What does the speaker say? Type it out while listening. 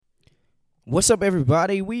What's up,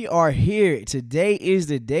 everybody? We are here. Today is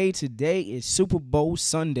the day. Today is Super Bowl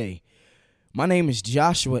Sunday. My name is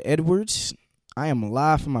Joshua Edwards. I am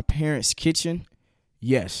live from my parents' kitchen.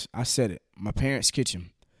 Yes, I said it. My parents' kitchen.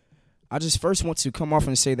 I just first want to come off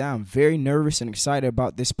and say that I'm very nervous and excited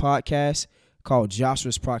about this podcast called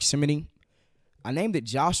Joshua's Proximity. I named it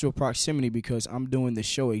Joshua Proximity because I'm doing the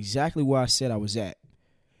show exactly where I said I was at,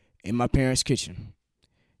 in my parents' kitchen.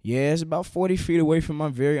 Yeah, it's about 40 feet away from my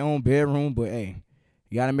very own bedroom, but hey,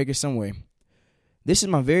 you got to make it some way. This is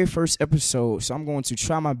my very first episode, so I'm going to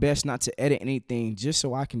try my best not to edit anything just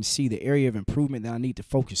so I can see the area of improvement that I need to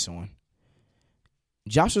focus on.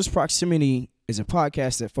 Joshua's Proximity is a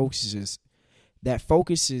podcast that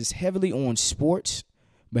focuses heavily on sports,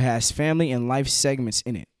 but has family and life segments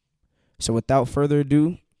in it. So without further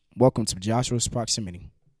ado, welcome to Joshua's Proximity.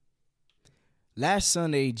 Last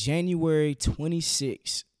Sunday, January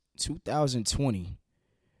 26, 2020,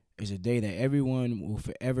 is a day that everyone will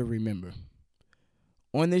forever remember.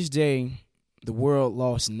 On this day, the world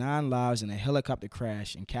lost 9 lives in a helicopter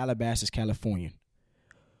crash in Calabasas, California.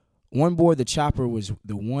 On board the chopper was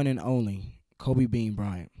the one and only Kobe Bean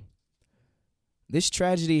Bryant. This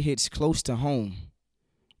tragedy hits close to home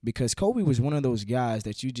because Kobe was one of those guys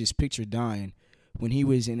that you just picture dying when he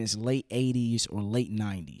was in his late 80s or late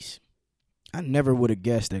 90s. I never would have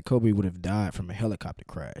guessed that Kobe would have died from a helicopter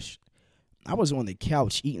crash. I was on the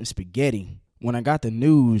couch eating spaghetti when I got the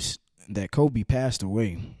news that Kobe passed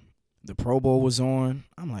away. The Pro Bowl was on.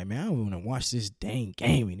 I'm like, man, I don't want to watch this dang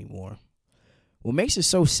game anymore. What makes it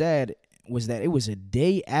so sad was that it was a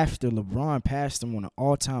day after LeBron passed him on an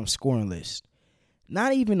all-time scoring list.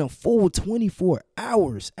 Not even a full 24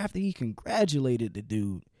 hours after he congratulated the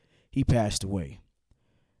dude, he passed away.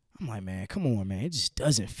 I'm like, man, come on, man. It just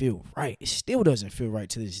doesn't feel right. It still doesn't feel right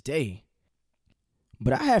to this day.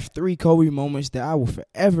 But I have 3 Kobe moments that I will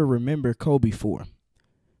forever remember Kobe for.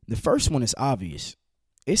 The first one is obvious.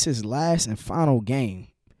 It's his last and final game.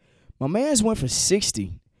 My man's went for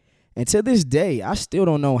 60. And to this day, I still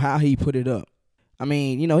don't know how he put it up. I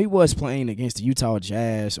mean, he was playing against the Utah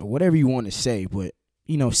Jazz or whatever you want to say. But,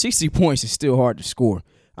 60 points is still hard to score.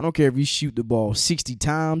 I don't care if you shoot the ball 60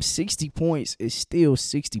 times, 60 points is still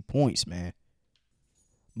 60 points, man.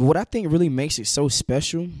 But what I think really makes it so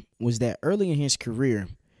special was that early in his career,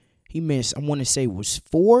 he missed, I want to say, was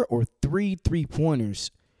 4 or 3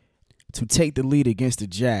 3-pointers to take the lead against the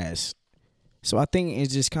Jazz. So I think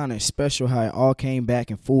it's just kind of special how it all came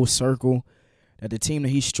back in full circle, that the team that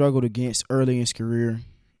he struggled against early in his career,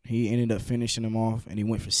 he ended up finishing them off, and he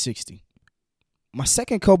went for 60. My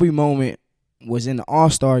second Kobe moment was in the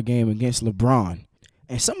All-Star game against LeBron.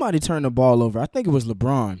 And somebody turned the ball over. I think it was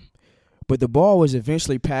LeBron. But the ball was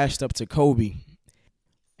eventually passed up to Kobe.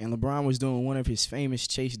 And LeBron was doing one of his famous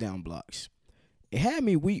chase down blocks. It had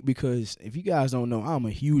me weak because, if you guys don't know, I'm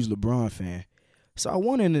a huge LeBron fan. So I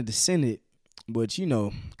wanted him to send it. But,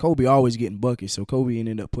 Kobe always getting buckets. So Kobe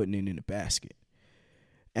ended up putting it in the basket.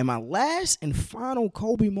 And my last and final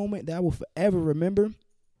Kobe moment that I will forever remember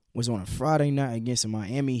was on a Friday night against the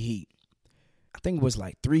Miami Heat. I think it was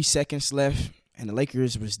like 3 seconds left, and the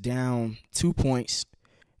Lakers was down 2 points,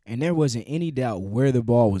 and there wasn't any doubt where the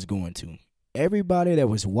ball was going to. Everybody that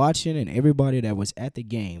was watching and everybody that was at the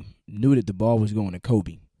game knew that the ball was going to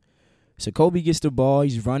Kobe. So Kobe gets the ball,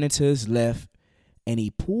 he's running to his left, and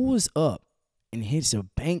he pulls up and hits a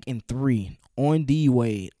banking 3 on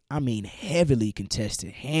D-Wade. I mean, heavily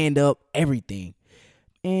contested, hand up, everything.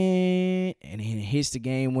 And he hits the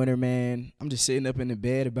game winner, man. I'm just sitting up in the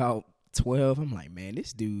bed about 12. I'm like, man,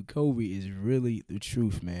 this dude Kobe is really the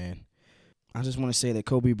truth, man. I just want to say that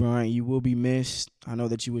Kobe Bryant, you will be missed. I know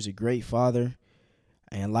that you was a great father,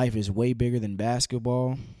 and life is way bigger than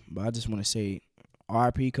basketball. But I just want to say,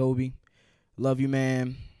 R.I.P. Kobe. Love you,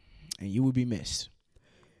 man, and you will be missed.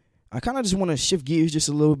 I kind of just want to shift gears just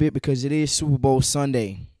a little bit because it is Super Bowl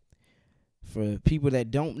Sunday. For people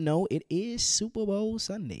that don't know, it is Super Bowl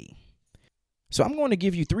Sunday. So I'm going to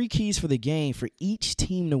give you 3 keys for the game for each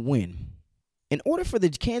team to win. In order for the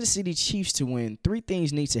Kansas City Chiefs to win, 3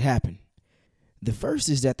 things need to happen. The first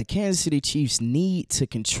is that the Kansas City Chiefs need to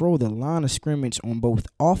control the line of scrimmage on both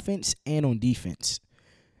offense and on defense.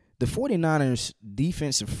 The 49ers'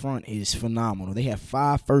 defensive front is phenomenal. They have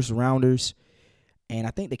 5 first-rounders, and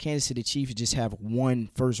I think the Kansas City Chiefs just have 1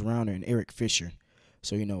 first-rounder in Eric Fisher.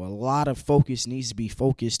 So, a lot of focus needs to be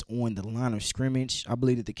focused on the line of scrimmage. I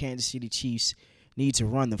believe that the Kansas City Chiefs need to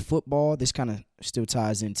run the football. This kind of still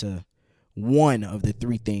ties into one of the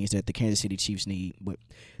 3 things that the Kansas City Chiefs need. But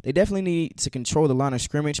they definitely need to control the line of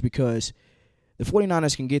scrimmage because the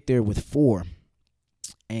 49ers can get there with 4.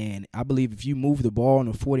 And I believe if you move the ball on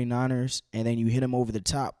the 49ers and then you hit them over the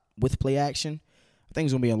top with play action, I think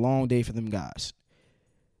it's going to be a long day for them guys.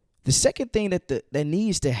 The second thing that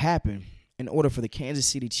needs to happen in order for the Kansas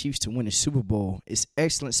City Chiefs to win the Super Bowl is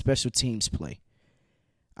excellent special teams play.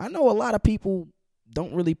 I know a lot of people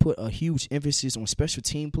don't really put a huge emphasis on special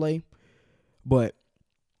team play, but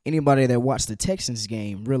anybody that watched the Texans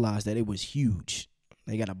game realized that it was huge.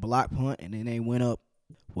 They got a block punt, and then they went up,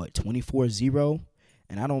 24-0?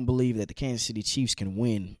 And I don't believe that the Kansas City Chiefs can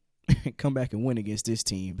win, come back and win against this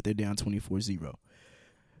team, but they're down 24-0.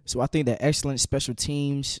 So I think that excellent special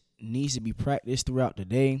teams needs to be practiced throughout the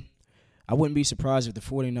day. I wouldn't be surprised if the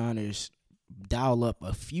 49ers dial up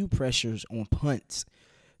a few pressures on punts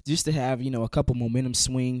just to have, a couple momentum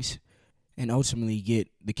swings and ultimately get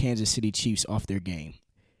the Kansas City Chiefs off their game.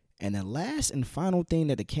 And the last and final thing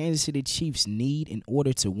that the Kansas City Chiefs need in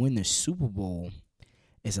order to win the Super Bowl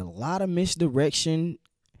is a lot of misdirection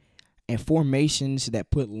and formations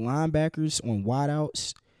that put linebackers on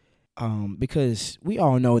wideouts. Because we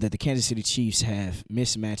all know that the Kansas City Chiefs have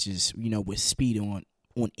mismatches, with speed on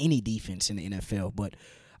any defense in the NFL. But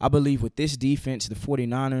I believe with this defense, the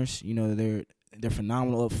 49ers, they're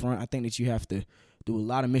phenomenal up front. I think that you have to do a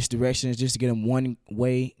lot of misdirections just to get them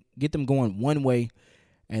going one way,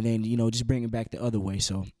 and then, just bring it back the other way.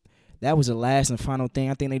 So that was the last and final thing.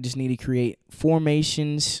 I think they just need to create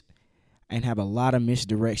formations and have a lot of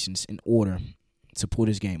misdirections in order to pull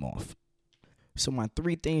this game off. So my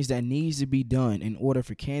three things that needs to be done in order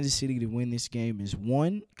for Kansas City to win this game is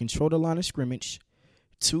 1, control the line of scrimmage.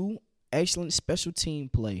 2, excellent special team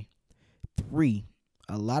play. 3,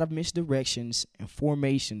 a lot of misdirections and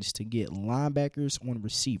formations to get linebackers on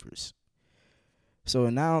receivers. So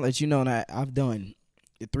now that you know that I've done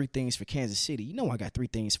the 3 things for Kansas City, I got 3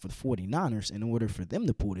 things for the 49ers in order for them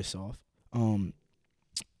to pull this off.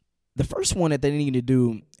 The first one that they need to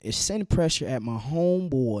do is send pressure at my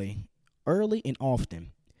homeboy early and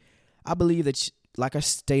often. I believe that, like I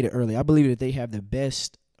stated earlier, I believe that they have the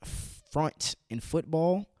best front in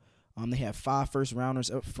football. They have 5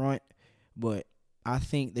 first-rounders up front, but I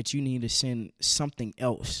think that you need to send something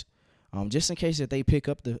else, just in case that they pick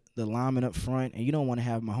up the lineman up front, and you don't want to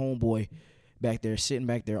have my homeboy back there sitting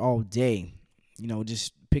back there all day,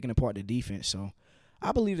 just picking apart the defense. So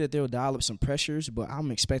I believe that they'll dial up some pressures, but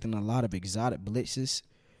I'm expecting a lot of exotic blitzes.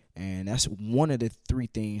 And that's one of the 3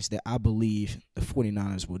 things that I believe the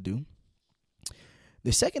 49ers will do.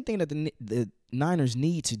 The second thing that the Niners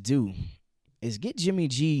need to do is get Jimmy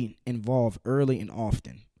G involved early and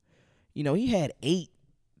often. He had 8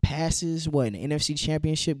 passes, in the NFC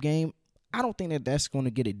Championship game. I don't think that that's going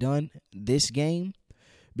to get it done this game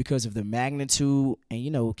because of the magnitude.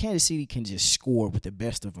 And, Kansas City can just score with the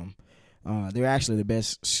best of them. They're actually the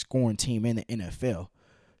best scoring team in the NFL.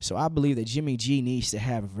 So I believe that Jimmy G needs to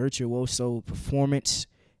have a virtuoso performance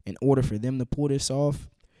in order for them to pull this off.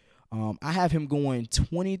 I have him going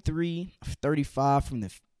 23 of 35 from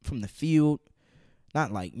the field,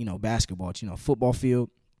 not like basketball, football field.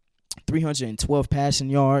 312 passing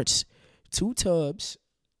yards, 2 tubs,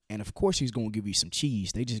 and of course he's going to give you some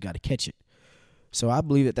cheese. They just got to catch it. So I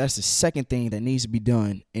believe that that's the second thing that needs to be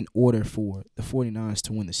done in order for the 49ers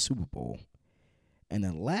to win the Super Bowl. And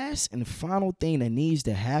the last and final thing that needs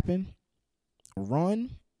to happen,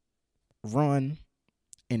 run,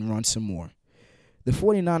 and run some more. The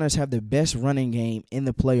 49ers have the best running game in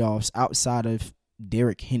the playoffs outside of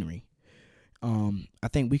Derrick Henry. I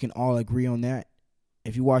think we can all agree on that.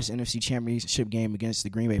 If you watch the NFC Championship game against the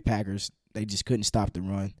Green Bay Packers, they just couldn't stop the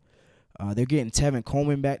run. They're getting Tevin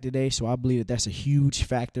Coleman back today, so I believe that that's a huge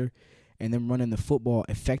factor in them running the football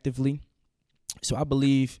effectively. So I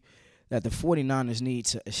believe that the 49ers need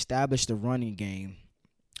to establish the running game.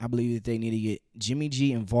 I believe that they need to get Jimmy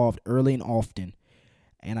G involved early and often.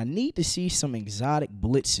 And I need to see some exotic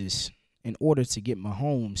blitzes in order to get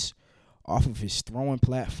Mahomes off of his throwing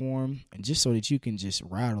platform and just so that you can just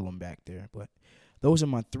rattle him back there. But those are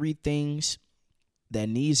my 3 things that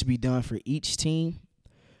needs to be done for each team.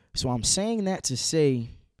 So I'm saying that to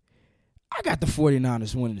say I got the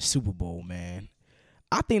 49ers winning the Super Bowl, man.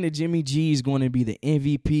 I think that Jimmy G is going to be the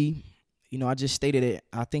MVP. I just stated it.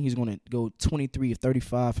 I think he's going to go 23 of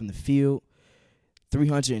 35 from the field,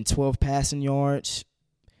 312 passing yards.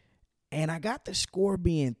 And I got the score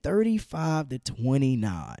being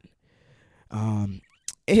 35-29.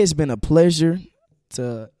 It has been a pleasure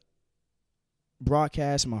to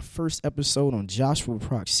broadcast my first episode on Joshua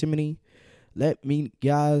Proximity. I'm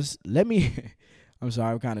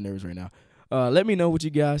sorry, I'm kind of nervous right now. Let me know what you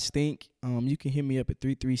guys think. You can hit me up at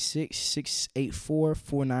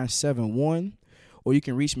 336-684-4971, or you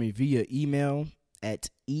can reach me via email at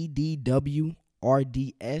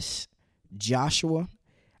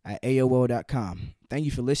edwrdsjoshua@aol.com. Thank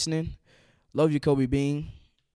you for listening. Love you, Kobe Bean.